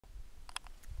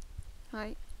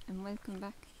Hi and welcome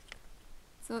back.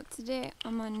 So today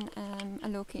I'm on a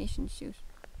location shoot.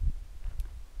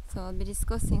 So I'll be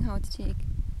discussing how to take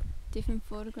different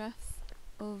photographs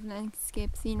of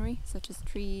landscape scenery such as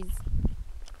trees.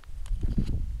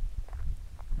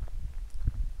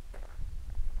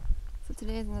 So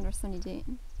today is another sunny day,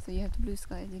 so you have the blue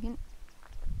skies again.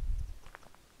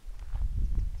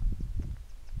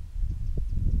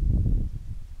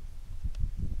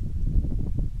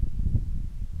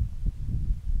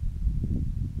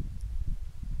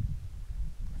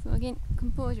 So again,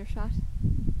 compose your shot.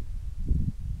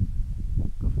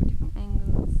 Go for different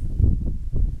angles.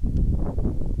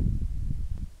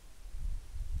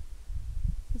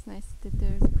 It's nice that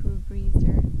there's a cool breeze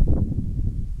there, so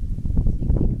you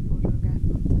can take a photograph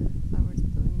of the flowers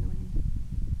blowing in the wind.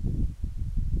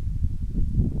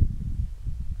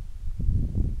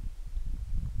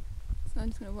 So I'm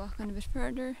just going to walk on a bit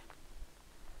further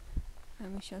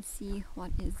and we shall see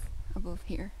what is above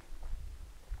here.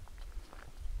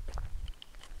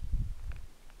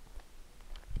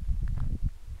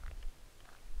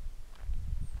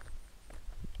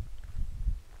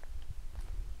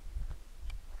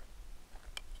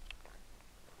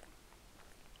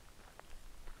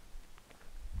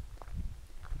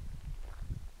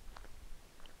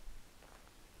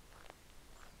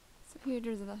 So here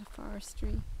there's a lot of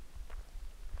forestry,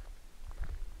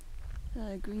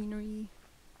 greenery.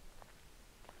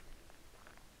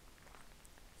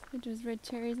 So there's red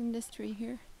cherries in this tree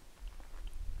here.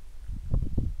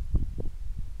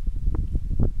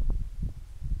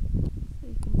 So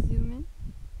you can zoom in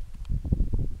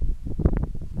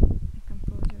and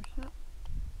compose your shot.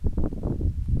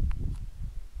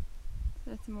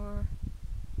 So that's more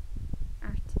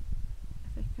art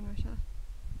effect kind of a shot,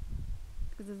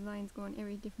 because the lines go in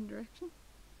every different direction.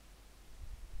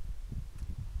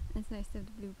 And it's nice to have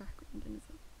the blue background in as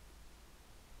well.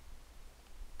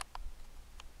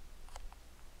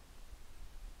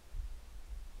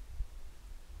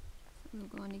 So we'll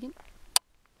go on again.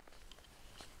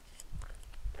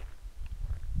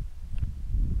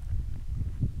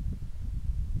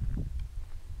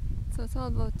 So it's all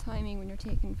about timing when you're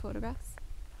taking photographs.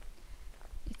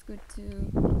 It's good to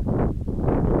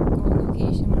go on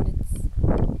location when it's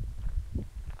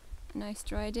a nice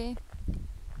dry day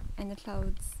and the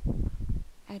clouds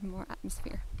add more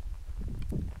atmosphere.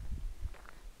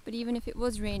 But even if it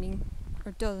was raining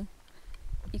or dull,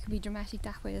 it could be dramatic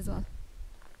that way as well.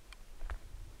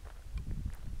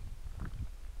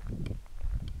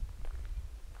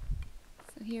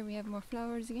 So here we have more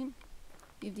flowers again.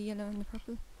 We have the yellow and the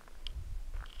purple.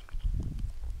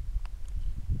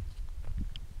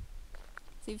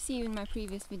 So you've seen in my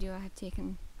previous video I have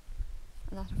taken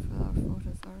a lot of flower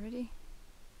photos already,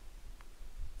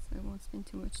 so I won't spend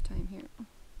too much time here.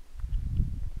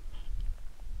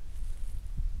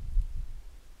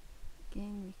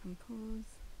 Again, we compose.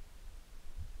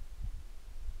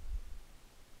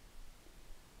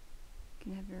 You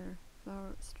can have your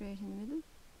flower straight in the middle.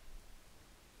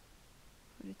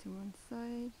 Put it to one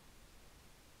side.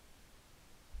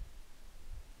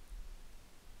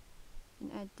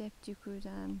 And add depth, you could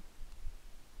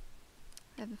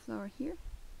have a flower here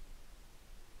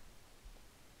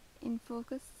in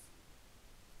focus,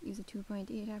 use a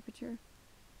 2.8 aperture,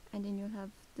 and then you'll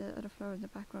have the other flower in the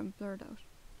background blurred out,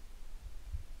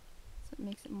 so it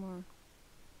makes it more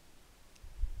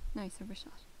nicer of a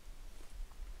shot.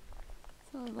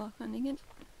 So I'll walk on again.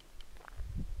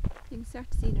 You can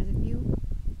start to see there's a view.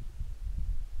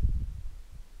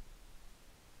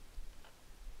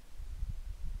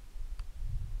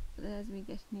 But as we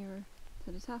get nearer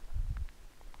to the top,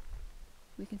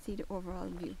 we can see the overall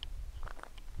view.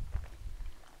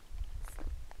 So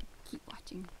keep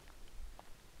watching.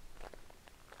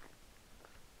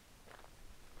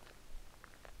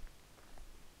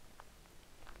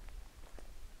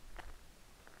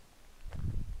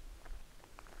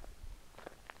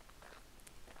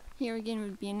 Here again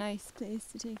would be a nice place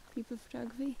to take people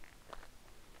photography,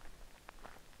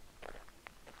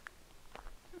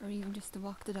 or even just to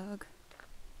walk the dog.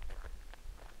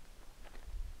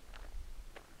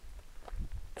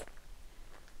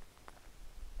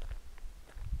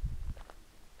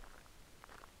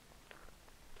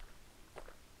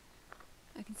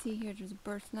 I can see here there's a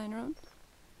bird flying around,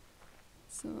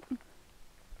 so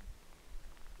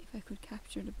if I could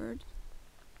capture the bird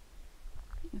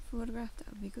in a photograph, that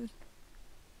would be good.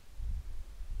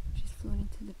 She's flown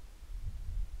into the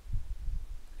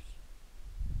bush.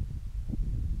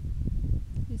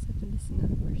 You just have to listen to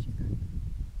where she's going.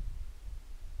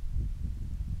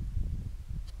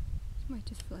 She might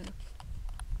just fly up.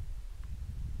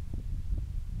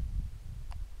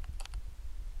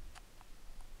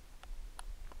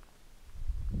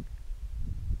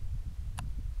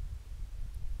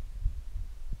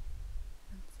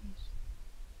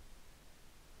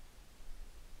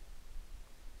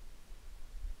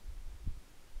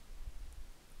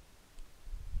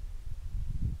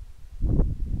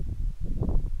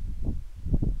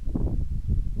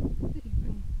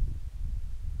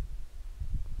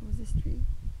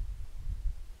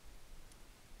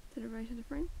 right of the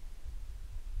frame,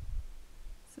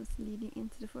 so it's leading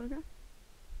into the photograph.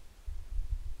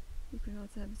 You could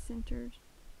also have it centered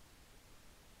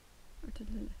or to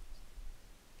the left.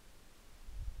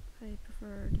 I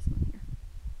prefer this one here.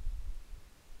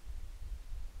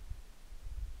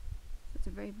 So it's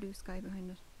a very blue sky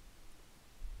behind it.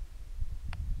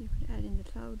 You could add in the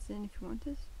clouds in if you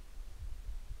wanted.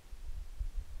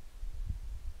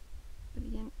 But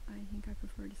again, I think I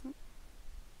prefer this one.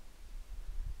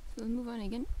 So we'll move on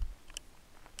again.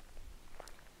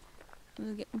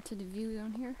 We'll get into the view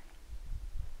down here.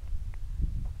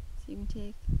 So you can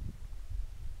take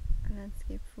a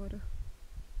landscape photo.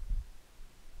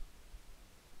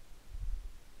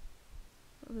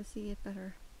 But we'll see it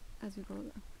better as we go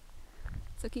along.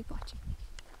 So keep watching.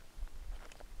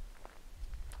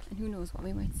 And who knows what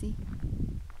we might see.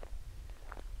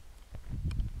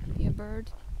 Could be a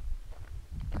bird,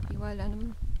 could be a wild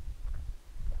animal.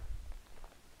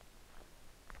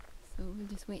 So we'll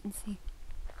just wait and see.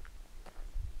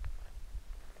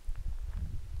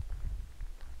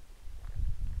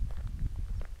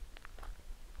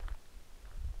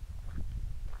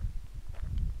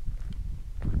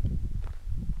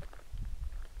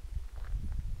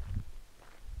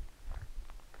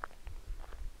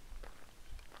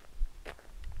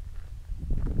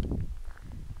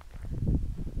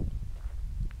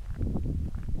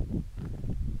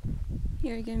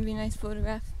 Here again would be a nice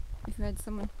photograph if you had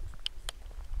someone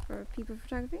for people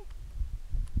photography.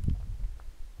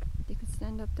 They could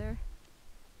stand up there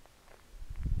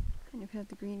and you could have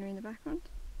the greenery in the background.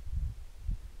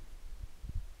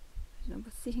 I don't know,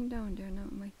 but sitting down there now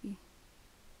it might be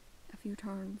a few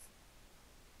turns.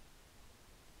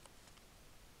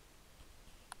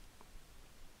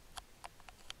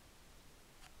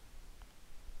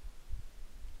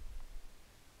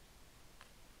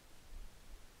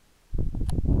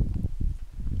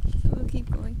 So we'll keep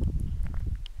going.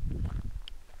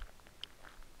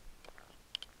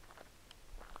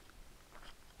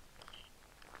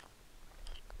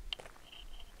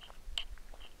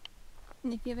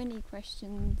 And if you have any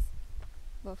questions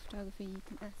about photography, you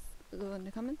can ask below in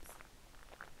the comments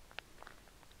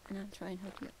and I'll try and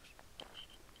help you out.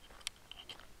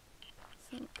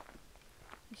 So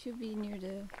we should be near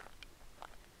the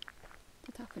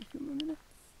top in a few more minutes.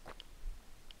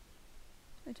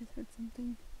 I just heard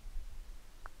something.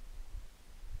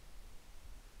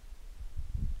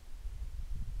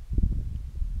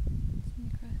 It's in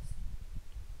the grass.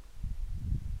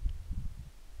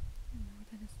 I don't know what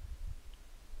that is.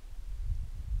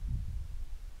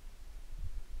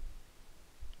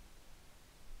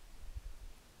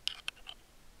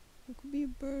 It could be a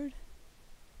bird. It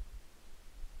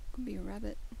could be a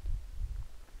rabbit.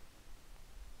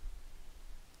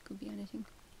 It could be anything.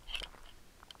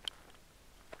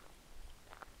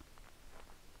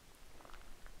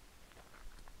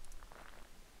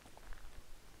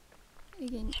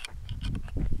 Again,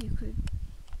 you could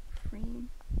frame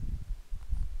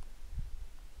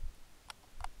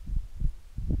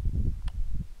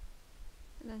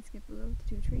the landscape below the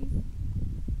two trees.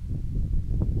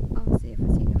 Obviously if I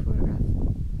was taking a photograph,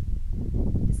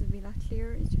 this would be a lot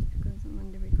clearer. It's just because I'm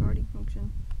on the recording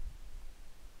function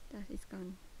that it's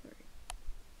gone blurry.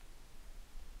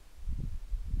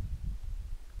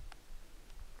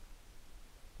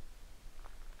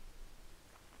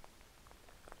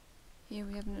 Here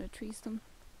we have another tree stump.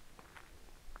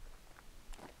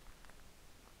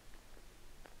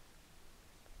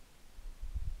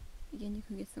 Again, you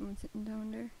can get someone sitting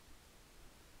down there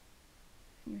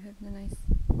and you're having a nice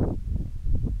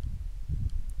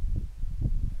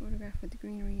photograph with the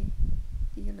greenery,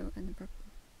 the yellow and the purple.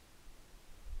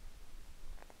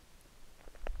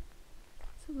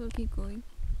 So we'll keep going.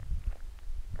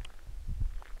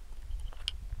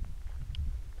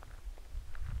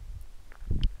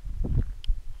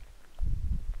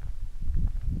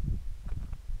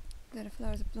 The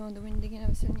flowers that blow in the wind again, I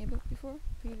was telling you about before,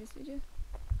 previous video.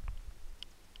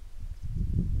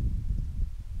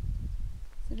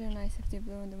 So they're nice if they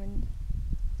blow in the wind.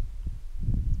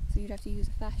 So you'd have to use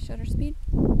a fast shutter speed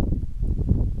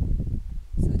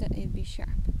so that it'd be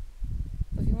sharp.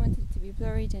 But if you wanted it to be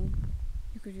blurry, then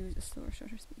you could use a slower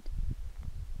shutter speed.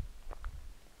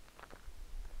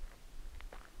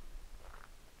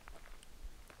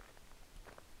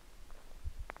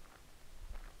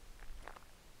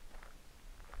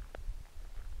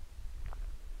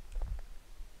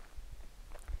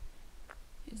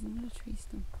 Here's another tree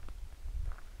stump.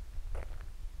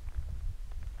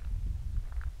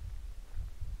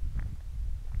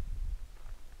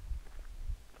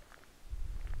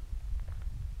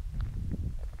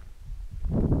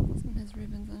 This one has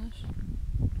ribbons on it.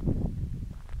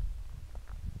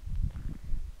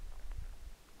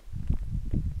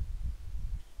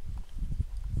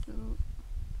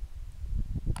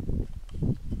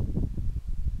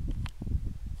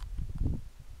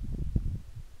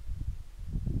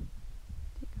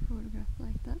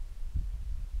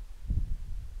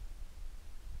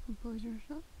 composure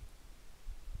shot.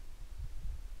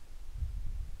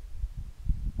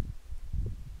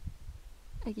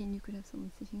 Again, you could have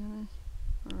someone sitting on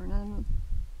it or an animal.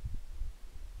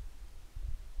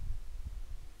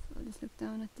 So I'll just look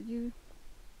down at the view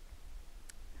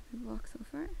that we've walked so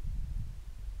far.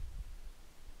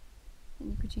 Then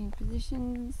you could change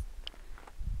positions,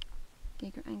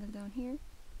 take your angle down here.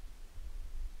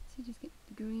 So you just get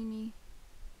the greeny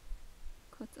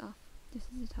cuts off. This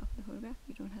is the top of the photograph.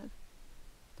 You don't have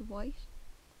the white.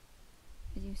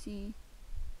 As you see,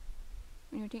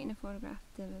 when you're taking a photograph,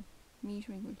 the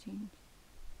metering will change.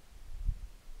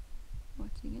 Watch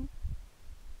it again.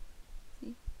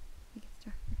 See? It gets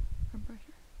darker or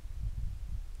brighter.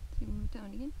 So you move it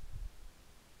down again.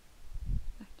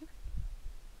 Back dark.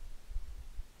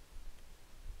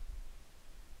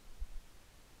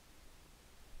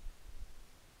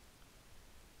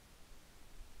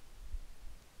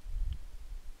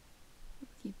 We'll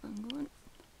keep on going.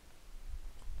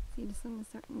 See, the sun is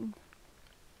starting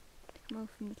to come out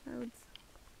from the clouds.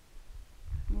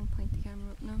 I won't point the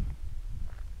camera up now.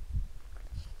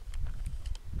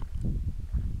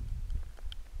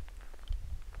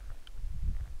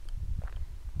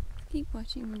 Keep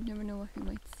watching, you never know what you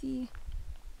might see.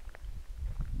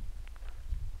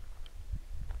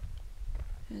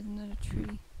 There's another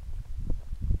tree.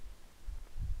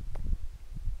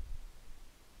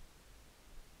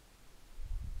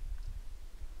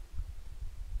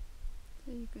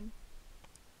 So you can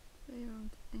play around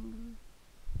the angle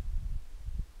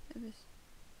of it,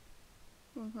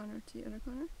 one corner to the other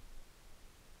corner.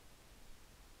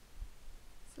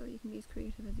 So you can be as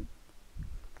creative as you want.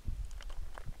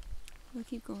 We'll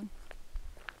keep going.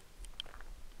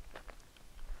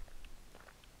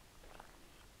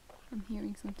 I'm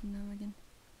hearing something now again.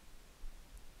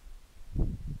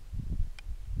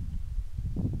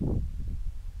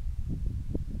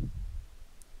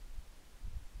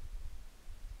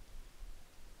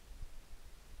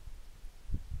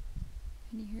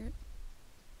 Can you hear it?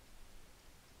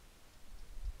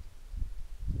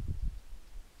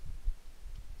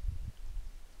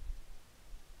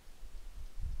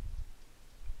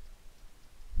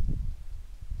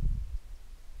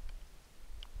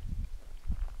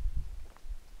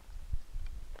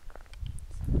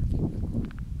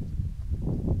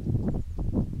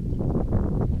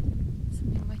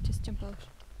 Something might just jump out.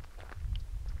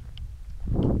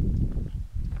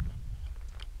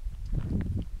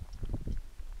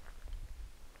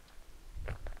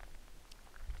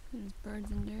 There's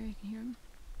birds in there, you can hear them.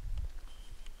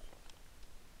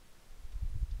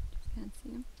 Just can't see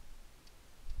them.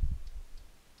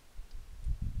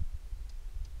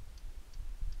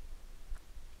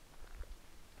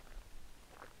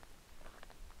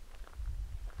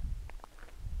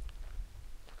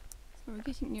 So we're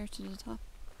getting near to the top.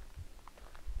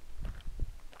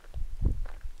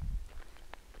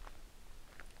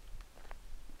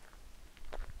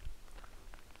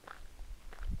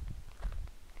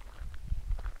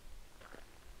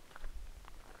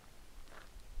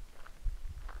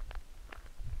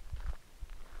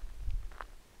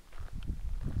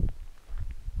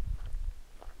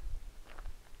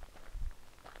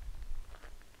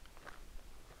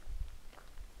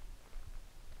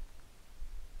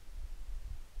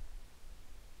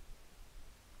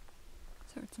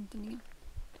 So it's something again.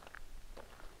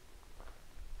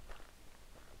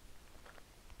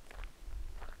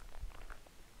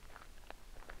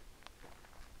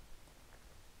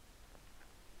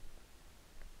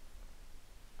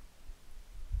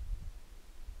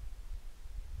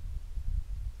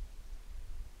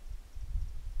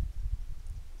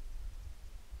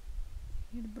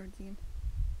 Hear the birds again.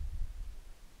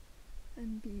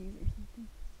 And bees or something.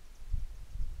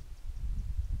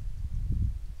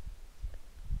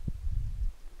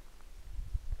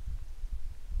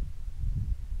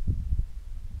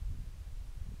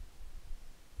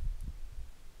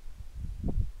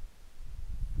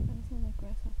 That sounds like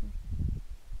grasshoppers.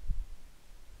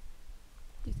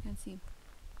 Just can't see them.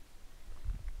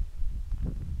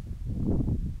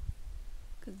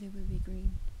 Because they will be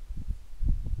green.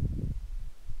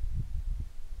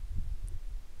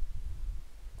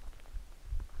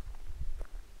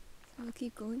 So we'll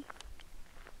keep going.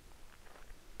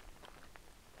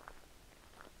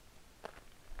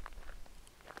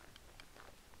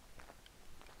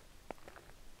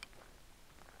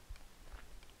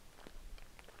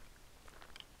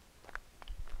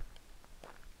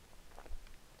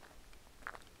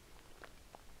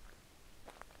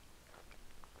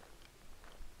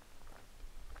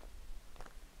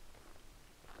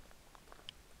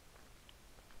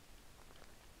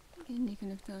 Again, you can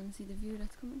look down and see the view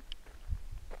that's coming.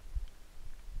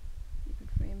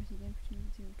 again between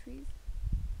the two trees.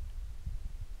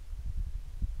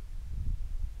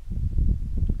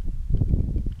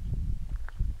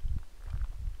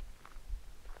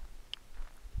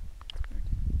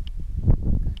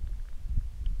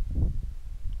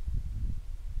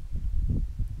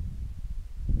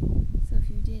 So if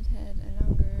you did had a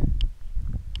longer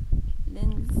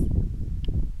lens,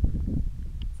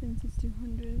 since it's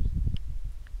 200,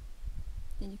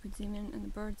 then you could zoom in on the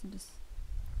birds and just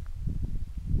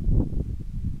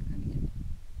kind of get,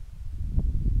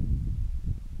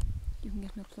 you can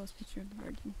get an up close picture of the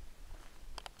bird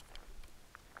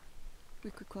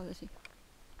with good quality.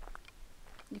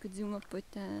 You could zoom up with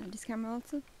this camera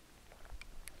also,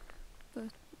 but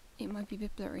it might be a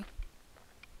bit blurry.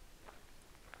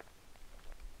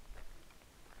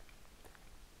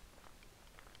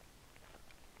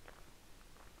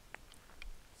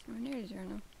 So we're nearly there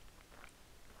now.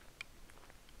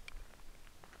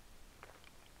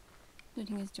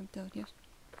 Nothing has jumped out yet.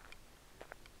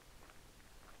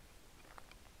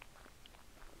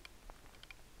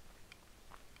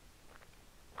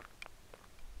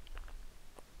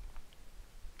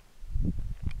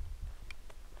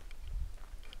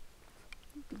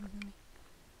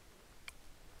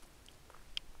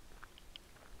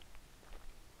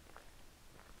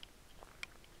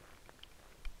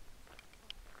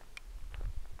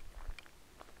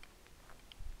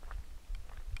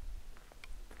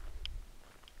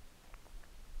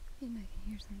 And I can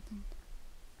hear something.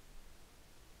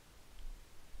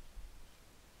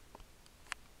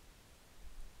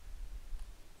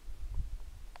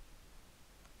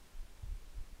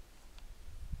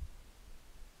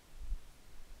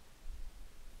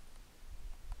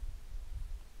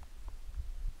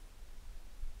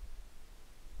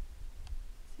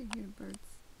 So you hear birds.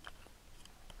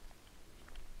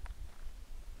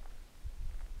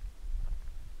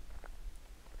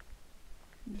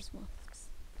 And there's wasps.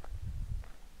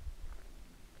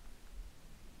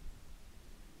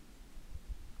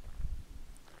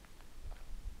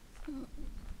 So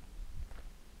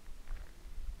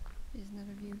there's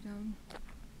another view down.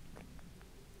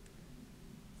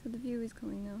 So the view is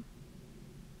coming now.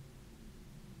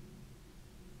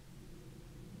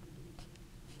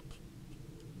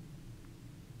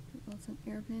 There's also an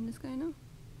airplane in the sky now.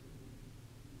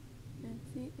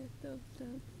 Let's see if those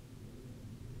clouds.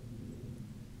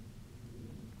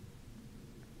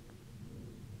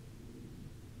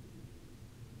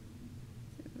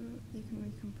 So you can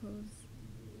recompose,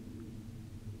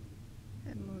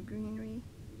 have more greenery.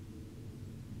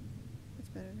 It's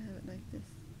better to have it like this.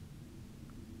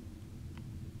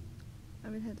 I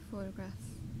will have the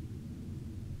photographs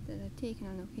that I've taken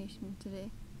on location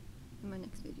today in my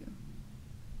next video.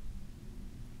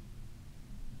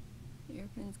 The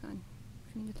airplane's gone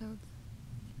between the clouds,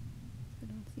 so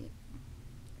I don't see it.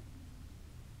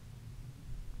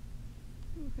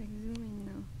 So if I zoom in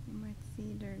now, you might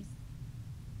see there's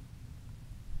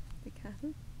the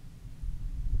cattle,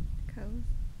 the cows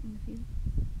in the field.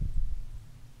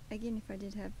 Again, if I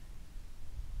did have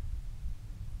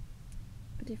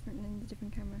a different lens, a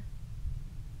different camera,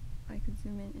 I could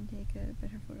zoom in and take a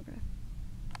better photograph.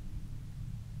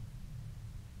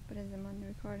 But as I'm on the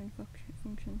recording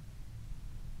function,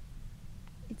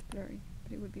 it's blurry,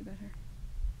 but it would be better.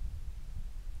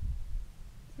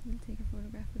 So we'll take a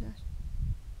photograph of that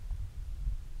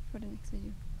for the next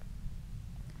video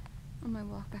on my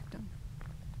walk back down.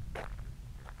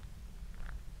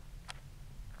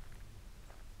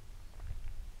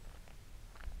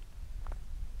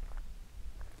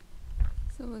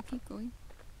 So we'll keep going.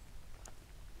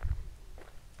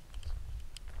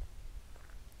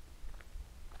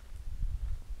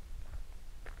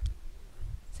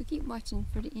 So keep watching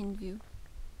for the end view,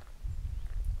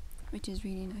 which is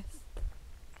really nice.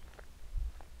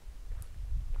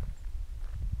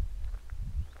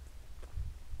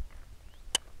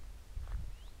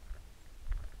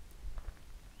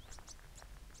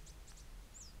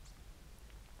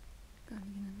 Gone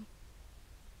again on me.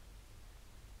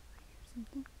 I hear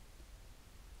something.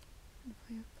 Gonna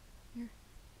fly up here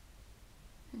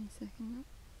any second now.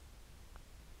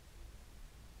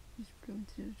 Just flew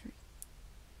into the tree.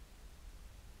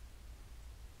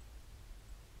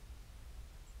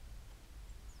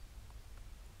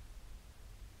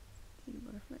 See the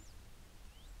butterflies.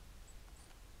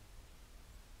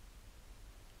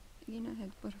 Again, I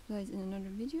had butterflies in another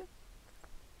video,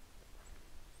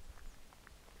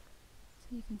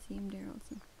 so you can see them there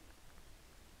also.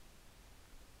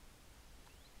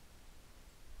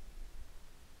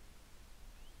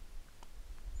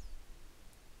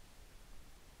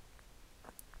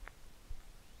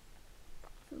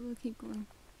 So we'll keep going.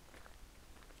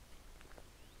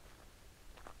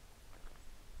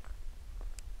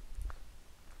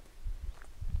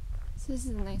 So this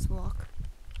is a nice walk,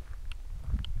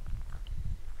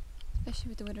 especially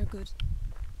with the weather good.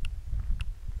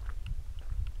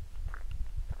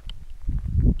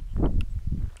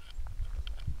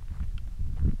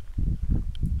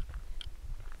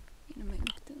 And I might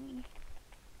look down.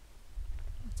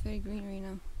 Oh, it's very greenery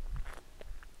now.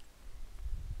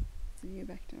 It's a view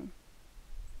back down.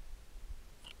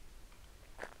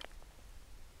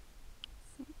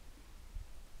 So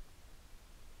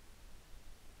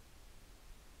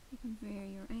you can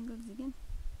vary your angles again.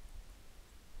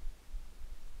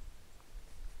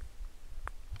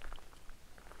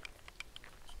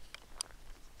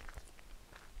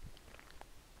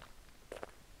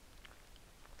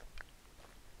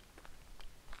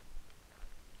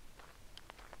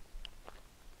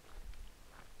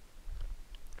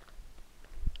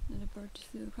 Another bird just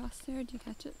flew across there. Did you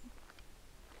catch it?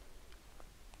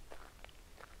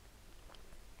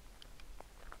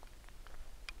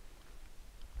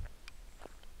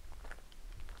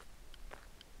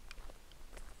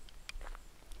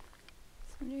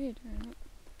 So there you turn up.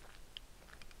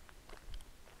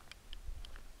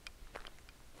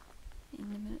 In a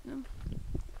minute now.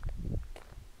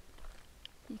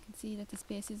 You can see that the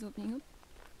space is opening up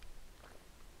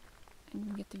and you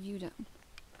can get the view down.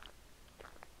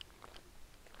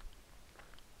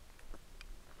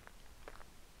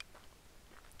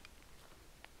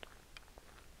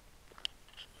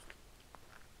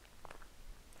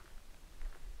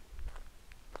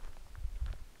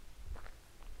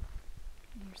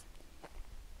 Here's something.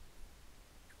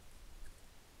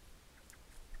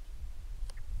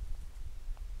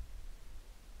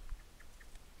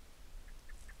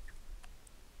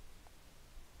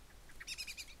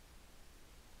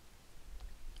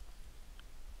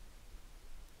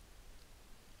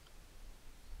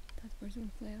 That bird's gonna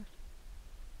fly out.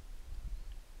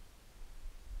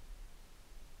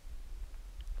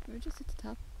 We're just at the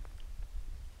top.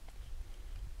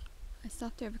 I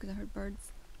stopped there because I heard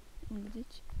birds in the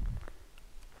ditch.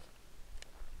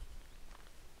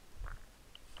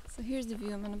 So here's the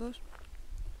view I'm on about.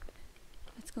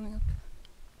 It's coming up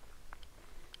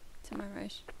to my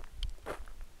right.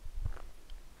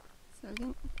 So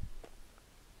again,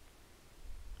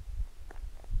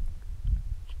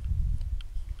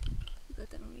 you got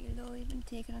them real low, even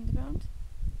take it on the ground.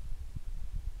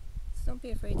 So don't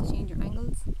be afraid to change your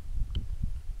angles.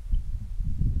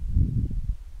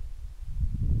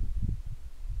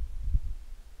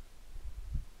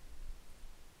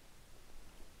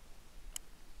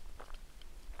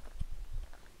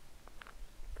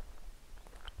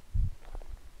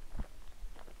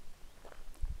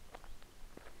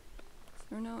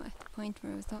 So we're now at the point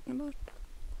where I was talking about,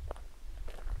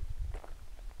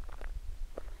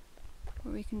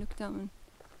 where we can look down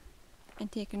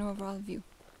and take an overall view.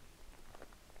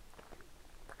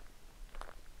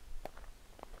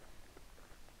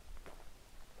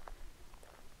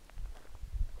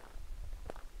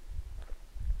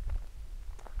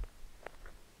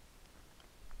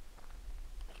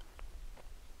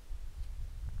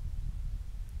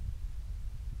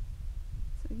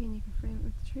 So again, you can frame it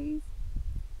with the trees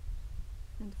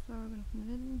and the flower going up in the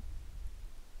middle.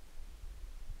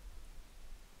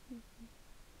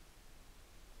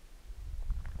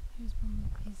 Here's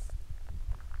bumblebees.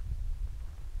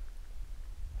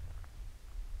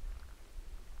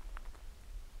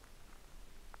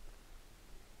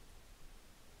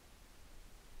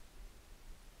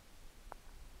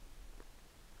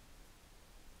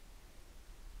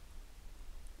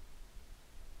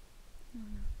 I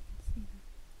don't know if you can see them.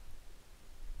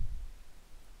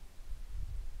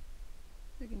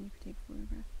 So again, you could take a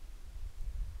photograph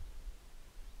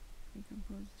and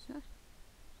compose the shot.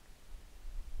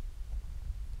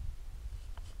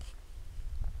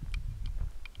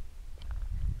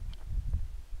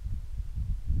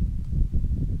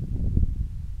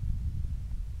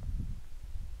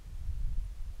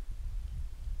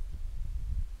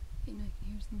 Okay, now I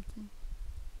can hear something.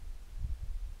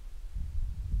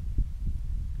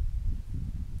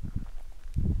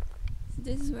 So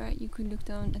this is where you could look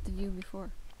down at the view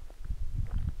before,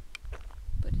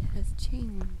 but it has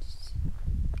changed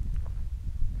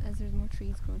as there's more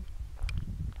trees growing.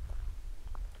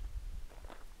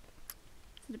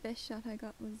 So the best shot I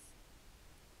got was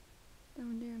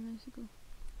down there a minute ago.